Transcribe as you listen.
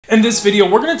In this video,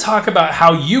 we're going to talk about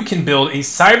how you can build a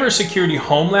cybersecurity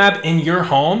home lab in your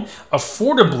home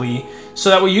affordably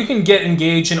so that way you can get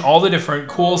engaged in all the different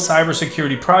cool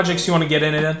cybersecurity projects you want to get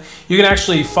in. You can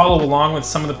actually follow along with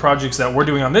some of the projects that we're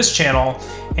doing on this channel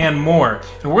and more.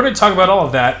 And we're going to talk about all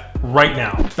of that right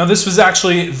now. Now, this was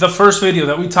actually the first video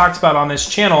that we talked about on this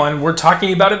channel, and we're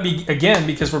talking about it again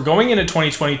because we're going into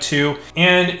 2022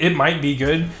 and it might be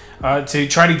good to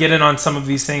try to get in on some of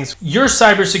these things. Your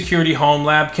cybersecurity home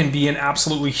lab can be an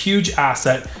absolutely huge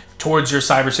asset towards your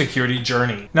cybersecurity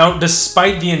journey. Now,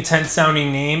 despite the intense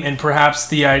sounding name and perhaps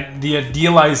the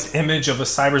idealized image of a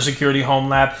cybersecurity home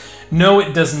lab, no,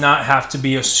 it does not have to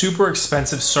be a super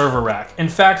expensive server rack. In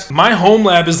fact, my home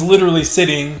lab is literally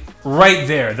sitting right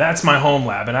there. That's my home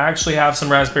lab. And I actually have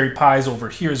some Raspberry Pis over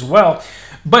here as well.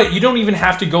 But you don't even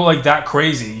have to go like that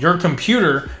crazy. Your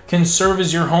computer can serve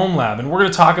as your home lab, and we're going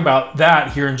to talk about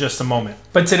that here in just a moment.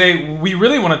 But today, we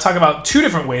really want to talk about two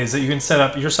different ways that you can set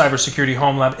up your cybersecurity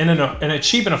home lab in a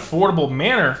cheap and affordable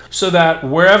manner so that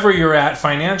wherever you're at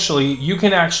financially, you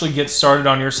can actually get started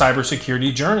on your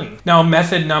cybersecurity journey. Now,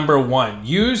 method number one,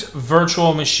 use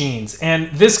virtual machines.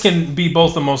 And this can be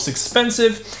both the most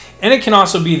expensive and it can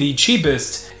also be the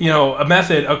cheapest, a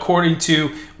method according to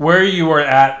where you are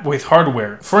at with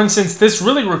hardware. For instance, this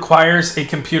really requires a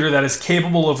computer that is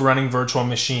capable of running virtual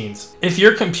machines. If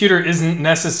your computer isn't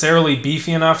necessarily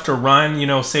beefy enough to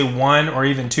run, say one or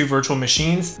even two virtual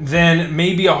machines, then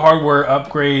maybe a hardware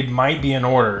upgrade might be in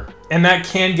order. And that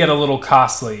can get a little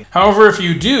costly. However, if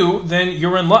you do, then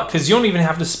you're in luck because you don't even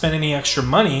have to spend any extra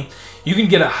money. You can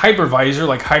get a hypervisor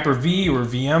like Hyper-V or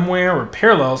VMware or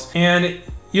Parallels, and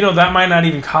that might not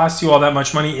even cost you all that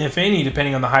much money, if any,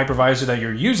 depending on the hypervisor that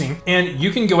you're using. And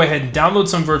you can go ahead and download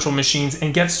some virtual machines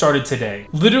and get started today.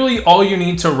 Literally all you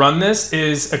need to run this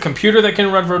is a computer that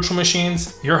can run virtual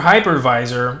machines, your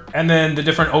hypervisor, and then the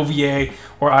different OVA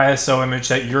or ISO image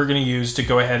that you're going to use to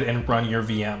go ahead and run your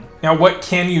VM. Now, what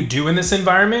can you do in this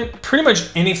environment? Pretty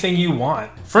much anything you want.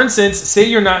 For instance, say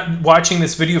you're not watching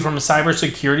this video from a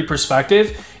cybersecurity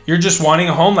perspective, you're just wanting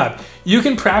a home lab. You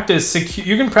can practice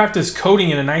coding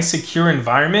in a nice secure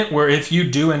environment where if you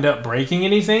do end up breaking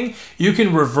anything, you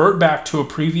can revert back to a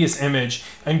previous image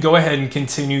and go ahead and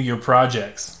continue your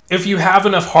projects. If you have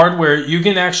enough hardware, you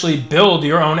can actually build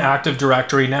your own Active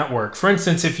Directory network. For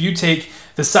instance, if you take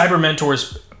the Cyber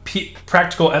Mentor's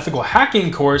Practical Ethical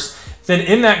Hacking course, then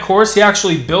in that course, he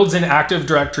actually builds an Active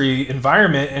Directory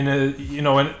environment and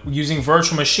using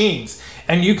virtual machines.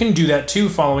 And you can do that too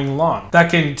following along.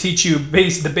 That can teach you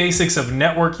the basics of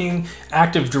networking,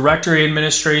 Active Directory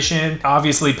administration,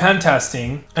 obviously pen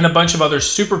testing, and a bunch of other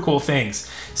super cool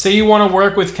things. Say you want to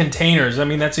work with containers. I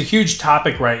mean, that's a huge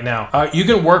topic right now. You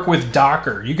can work with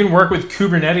Docker. You can work with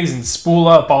Kubernetes and spool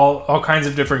up all kinds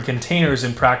of different containers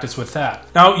and practice with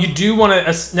that. Now, you do want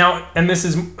to, and this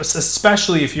is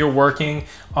especially if you're working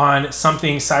on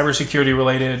something cybersecurity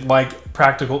related like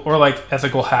practical or like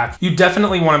ethical hack, you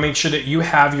definitely want to make sure that you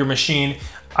have your machine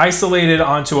isolated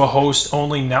onto a host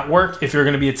only network if you're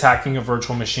going to be attacking a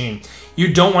virtual machine.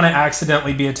 You don't want to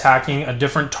accidentally be attacking a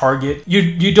different target.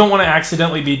 You don't want to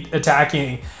accidentally be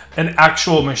attacking an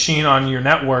actual machine on your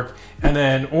network and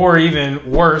then, or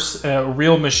even worse, a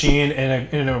real machine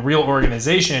in a real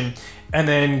organization and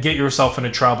then get yourself into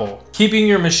trouble. Keeping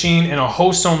your machine in a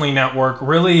host-only network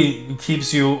really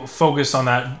keeps you focused on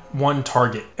that one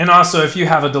target. And also, if you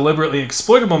have a deliberately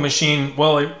exploitable machine,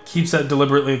 well, it keeps that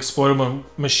deliberately exploitable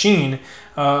machine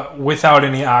without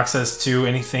any access to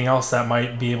anything else that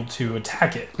might be able to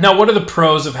attack it. Now, what are the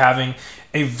pros of having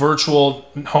a virtual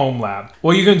home lab?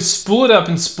 Well, you can spool it up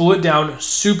and spool it down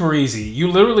super easy. You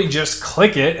literally just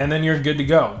click it and then you're good to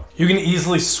go. You can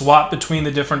easily swap between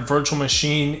the different virtual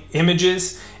machine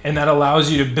images, and that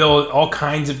allows you to build all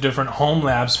kinds of different home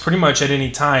labs pretty much at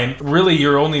any time. Really,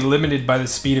 you're only limited by the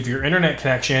speed of your internet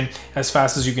connection as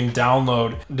fast as you can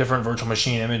download different virtual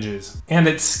machine images. And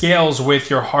it scales with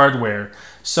your hardware.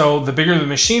 So the bigger the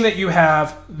machine that you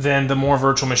have, then the more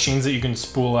virtual machines that you can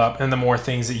spool up and the more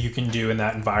things that you can do in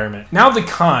that environment. Now the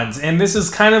cons, and this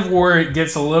is kind of where it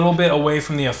gets a little bit away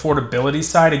from the affordability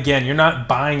side. Again, you're not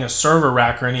buying a server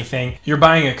rack or anything. You're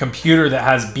buying a computer that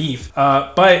has beef.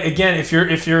 But again, if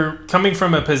you're coming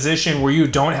from a position where you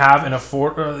don't have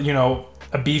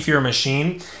a beefier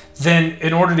machine, then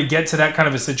in order to get to that kind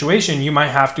of a situation, you might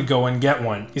have to go and get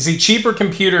one. You see, cheaper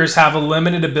computers have a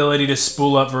limited ability to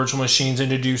spool up virtual machines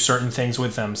and to do certain things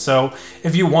with them. So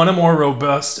if you want a more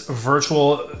robust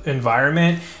virtual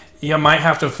environment, you might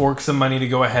have to fork some money to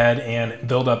go ahead and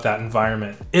build up that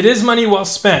environment. It is money well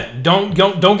spent. Don't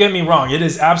get me wrong. It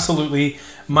is absolutely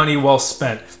money well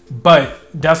spent.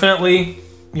 But definitely,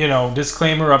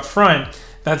 disclaimer up front,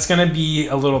 that's going to be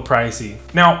a little pricey.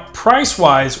 Now,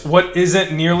 price-wise, what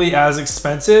isn't nearly as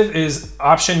expensive is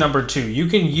option number 2. You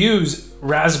can use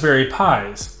Raspberry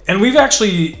Pis. And we've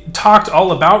actually talked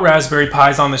all about Raspberry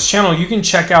Pis on this channel. You can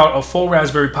check out a full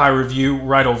Raspberry Pi review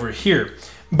right over here.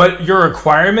 But your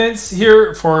requirements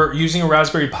here for using a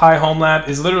Raspberry Pi home lab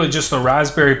is literally just the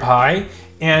Raspberry Pi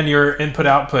and your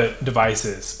input-output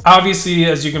devices. Obviously,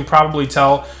 as you can probably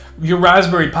tell, your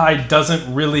Raspberry Pi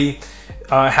doesn't really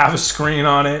have a screen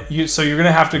on it, so you're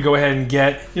gonna have to go ahead and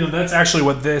get, that's actually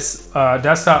what this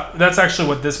that's actually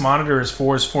what this monitor is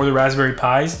for the Raspberry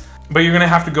Pis. But you're gonna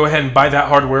have to go ahead and buy that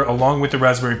hardware along with the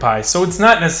Raspberry Pi. So it's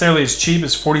not necessarily as cheap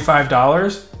as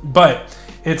 $45, but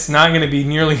it's not gonna be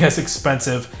nearly as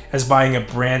expensive as buying a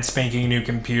brand spanking new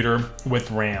computer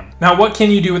with RAM. Now, what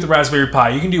can you do with the Raspberry Pi?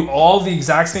 You can do all the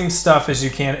exact same stuff as you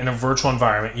can in a virtual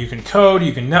environment. You can code,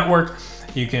 you can network,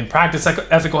 you can practice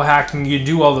ethical hacking, you can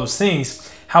do all those things.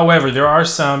 However, there are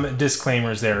some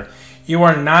disclaimers there. You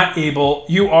are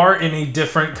in a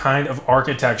different kind of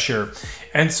architecture.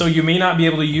 And so you may not be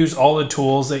able to use all the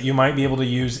tools that you might be able to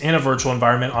use in a virtual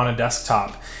environment on a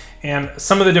desktop. And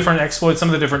some of the different exploits, some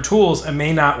of the different tools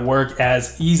may not work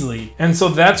as easily. And so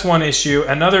that's one issue.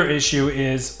 Another issue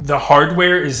is the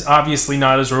hardware is obviously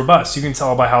not as robust. You can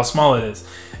tell by how small it is.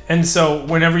 And so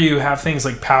whenever you have things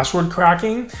like password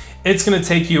cracking, it's going to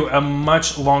take you a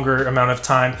much longer amount of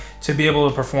time to be able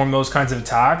to perform those kinds of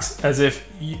attacks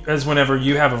as whenever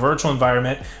you have a virtual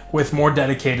environment with more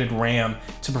dedicated RAM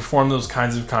to perform those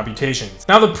kinds of computations.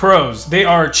 Now the pros, they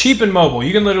are cheap and mobile.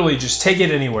 You can literally just take it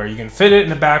anywhere. You can fit it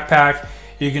in a backpack.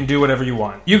 You can do whatever you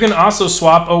want. You can also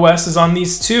swap OSs on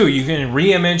these too. You can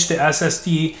re-image the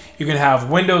SSD. You can have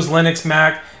Windows, Linux,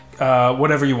 Mac,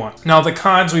 whatever you want. Now the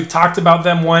cons, we've talked about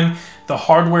them. One, the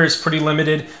hardware is pretty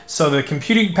limited, so the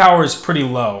computing power is pretty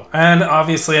low. And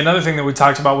obviously another thing that we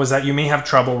talked about was that you may have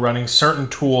trouble running certain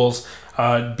tools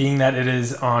being that it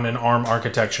is on an ARM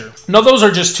architecture. Now those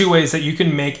are just 2 ways that you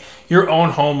can make your own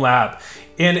home lab.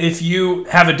 And if you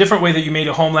have a different way that you made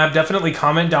a home lab, definitely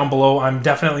comment down below. I'm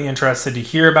definitely interested to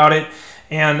hear about it,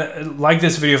 and like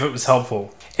this video if it was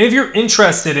helpful. And if you're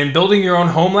interested in building your own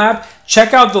home lab,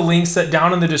 check out the links that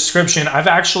down in the description. I've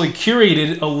actually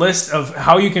curated a list of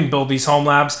how you can build these home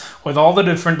labs with all the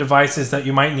different devices that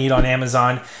you might need on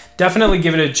Amazon. Definitely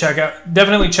give it a check out.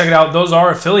 Definitely check it out. Those are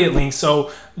affiliate links,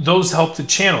 so those help the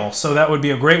channel. So that would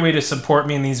be a great way to support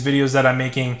me in these videos that I'm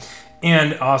making,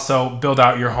 and also build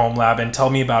out your home lab and tell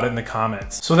me about it in the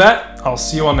comments. So I'll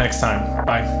see you all next time.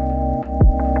 Bye.